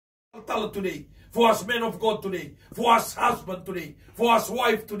today, for us men of God today, for us husband today, for us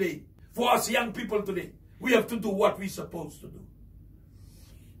wife today, for us young people today. We have to do what we're supposed to do.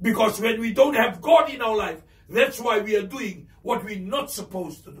 Because when we don't have God in our life, that's why we are doing what we're not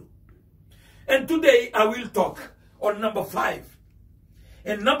supposed to do. And today I will talk on number 5.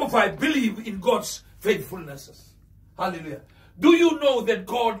 And number 5, believe in God's faithfulnesses. Hallelujah. Do you know that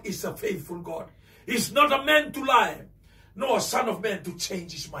God is a faithful God? He's not a man to lie, nor a son of man to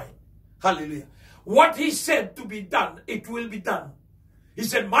change his mind. Hallelujah. What he said to be done, it will be done. He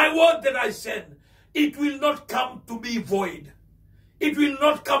said, my word that I said, it will not come to me void. It will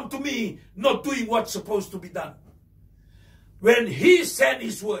not come to me not doing what's supposed to be done. When he said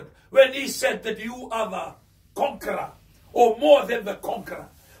his word, when he said that you are the conqueror, or more than the conqueror,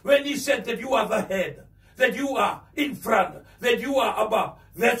 when he said that you are the head, that you are in front, that you are above,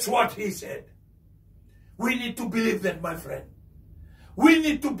 that's what he said. We need to believe that, my friend. We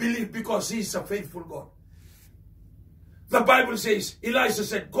need to believe because he's a faithful God. The Bible says, Elijah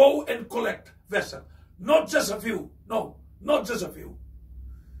said, go and collect vessels. Not just a few. No, not just a few.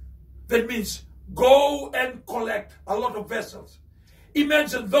 That means go and collect a lot of vessels.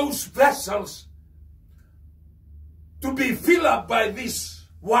 Imagine those vessels to be filled up by this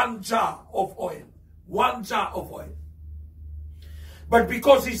one jar of oil. One jar of oil. But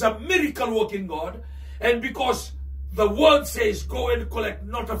because he's a miracle working God, and because the word says go and collect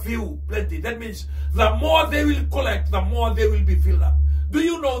not a few, plenty. That means the more they will collect, the more they will be filled up. Do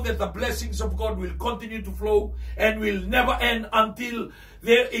you know that the blessings of God will continue to flow and will never end until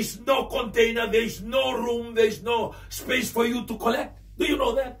there is no container, there is no room, there is no space for you to collect? Do you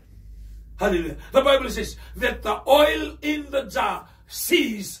know that? Hallelujah. The Bible says that the oil in the jar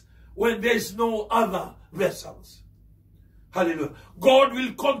ceases when there is no other vessels. Hallelujah. God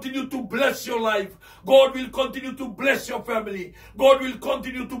will continue to bless your life. God will continue to bless your family. God will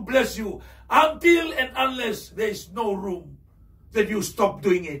continue to bless you until and unless there is no room that you stop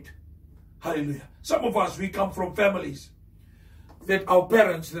doing it. Hallelujah. Some of us, we come from families that our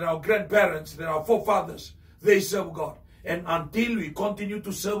parents, that our grandparents, that our forefathers, they serve God. And until we continue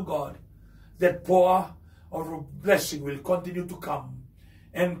to serve God, that pour of blessing will continue to come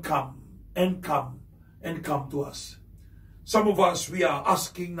and come and come and come to us. Some of us, we are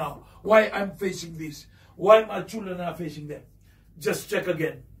asking now, why I'm facing this? Why my children are facing that? Just check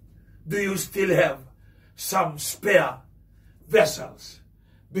again. Do you still have some spare vessels?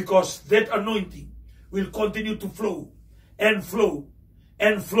 Because that anointing will continue to flow and flow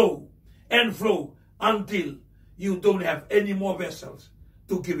and flow and flow until you don't have any more vessels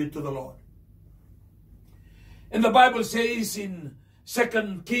to give it to the Lord. And the Bible says in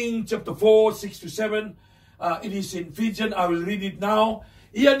 2 Kings chapter 4, 6 to 7, it is in Fijian, I will read it now.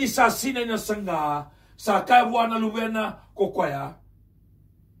 Iyan isa sinay na sangga sa kaibuan na luwena kokwaya.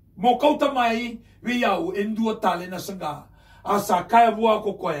 Mo kautamay wiyaw endua tale na sangga. Asa kaibuan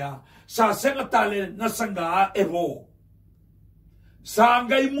kokwaya sa senga tale na sangga evo.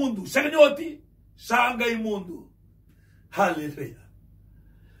 Sangay mundo. Saganyoti. Sangay mundo. Hallelujah.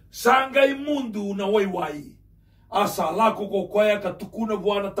 Sangay mundo na wayway. Asa lako kokwaya katukuna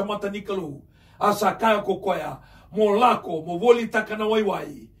buwana tamata nikalu. Asa kaya kokwaya, mo lako, mo volita ka na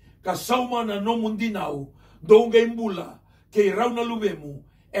wayway, kasauma na no mundinaw, dongay mbula, kay raw na lubemu,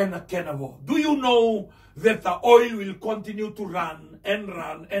 and a kenavo. Do you know that the oil will continue to run and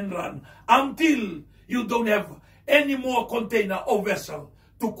run and run until you don't have any more container or vessel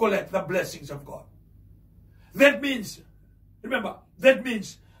to collect the blessings of God? That means, remember, that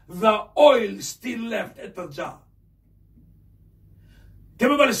means the oil still left at the jar.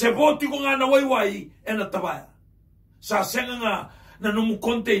 Kaya ba se voti ko nga na wayway e na tabaya. Sa senga nga na numu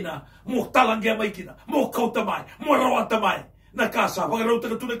container, mo talangya may kina, mo kautamay, mo rawatamay, na kasa, pagaraw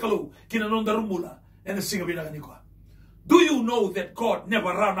taga tunay kalu, kinanon da rumula, and the singa binaganiko. Do you know that God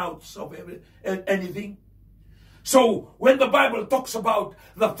never ran out of anything? So, when the Bible talks about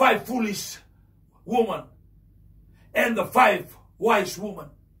the 5 foolish women and the 5 wise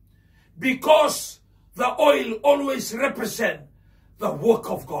women, because the oil always represents the work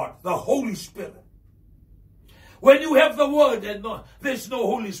of God, the Holy Spirit. When you have the word and there's no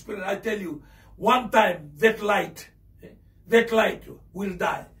Holy Spirit, I tell you, one time that light will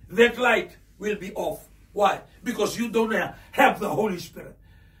die. That light will be off. Why? Because you don't have the Holy Spirit.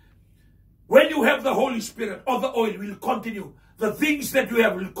 When you have the Holy Spirit, or the oil will continue. The things that you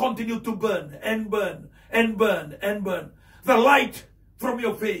have will continue to burn and burn and burn and burn. The light from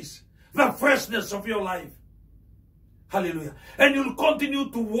your face, the freshness of your life. Hallelujah. And you'll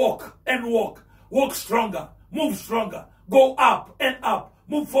continue to walk and walk. Walk stronger. Move stronger. Go up and up.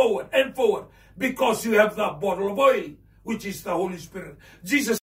 Move forward and forward. Because you have the bottle of oil, which is the Holy Spirit. Jesus